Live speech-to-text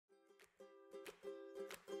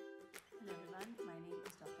everyone, my name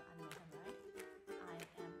is Dr. ANUMEHA. I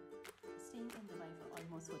am staying in Dubai for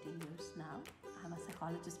almost 14 years now. I'm a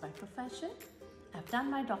psychologist by profession. I've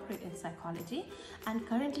done my doctorate in psychology and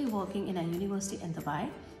currently working in a university in Dubai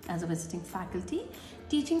as a visiting faculty,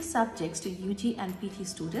 teaching subjects to UG and PG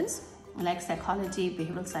students like psychology,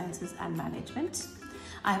 behavioral sciences and management.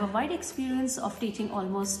 I have a wide experience of teaching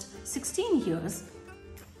almost 16 years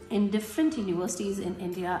in different universities in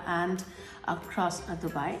India and across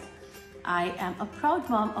Dubai. I am a proud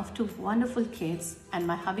mom of 2 wonderful kids and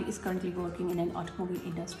my hubby is currently working in an automobile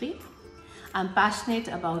industry. I'm passionate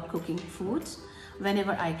about cooking food.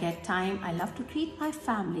 Whenever I get time, I love to treat my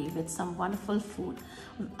family with some wonderful food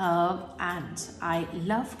and I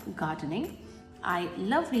love gardening. I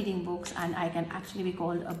love reading books and I can actually be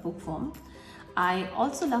called a bookworm. I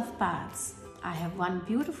also love pets. I have 1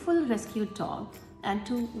 beautiful rescued dog and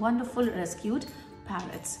 2 wonderful rescued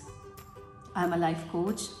parrots. I'm a life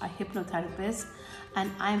coach, a hypnotherapist,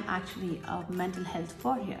 and I'm actually a mental health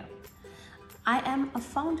warrior. I am a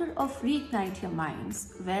founder of Reignite Your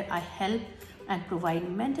Minds, where I help and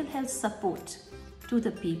provide mental health support to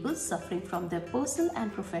the people suffering from their personal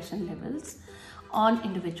and professional levels on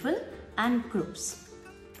individual and groups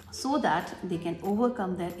so that they can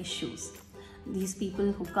overcome their issues. These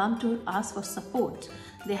people who come to ask for support,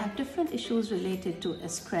 they have different issues related to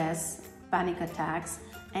stress, panic attacks,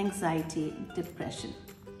 anxiety, depression.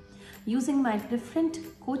 Using my different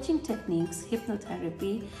coaching techniques,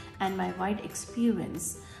 hypnotherapy, and my wide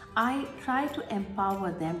experience, I try to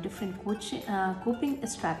empower them different coping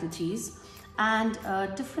strategies and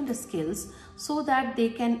different skills so that they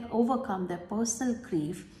can overcome their personal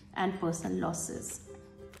grief and personal losses.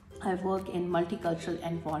 I work in multicultural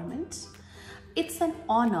environments. It's an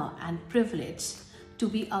honor and privilege to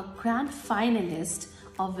be a grand finalist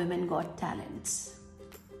of Women Got Talent.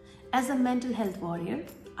 As a mental health warrior,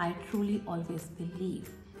 I truly always believe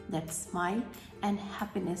that smile and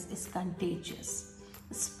happiness is contagious.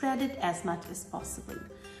 Spread it as much as possible.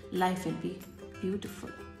 Life will be beautiful.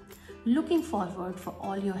 Looking forward for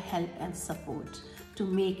all your help and support to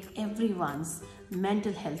make everyone's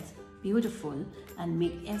mental health beautiful and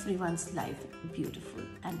make everyone's life beautiful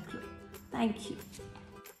and glowing. Thank you.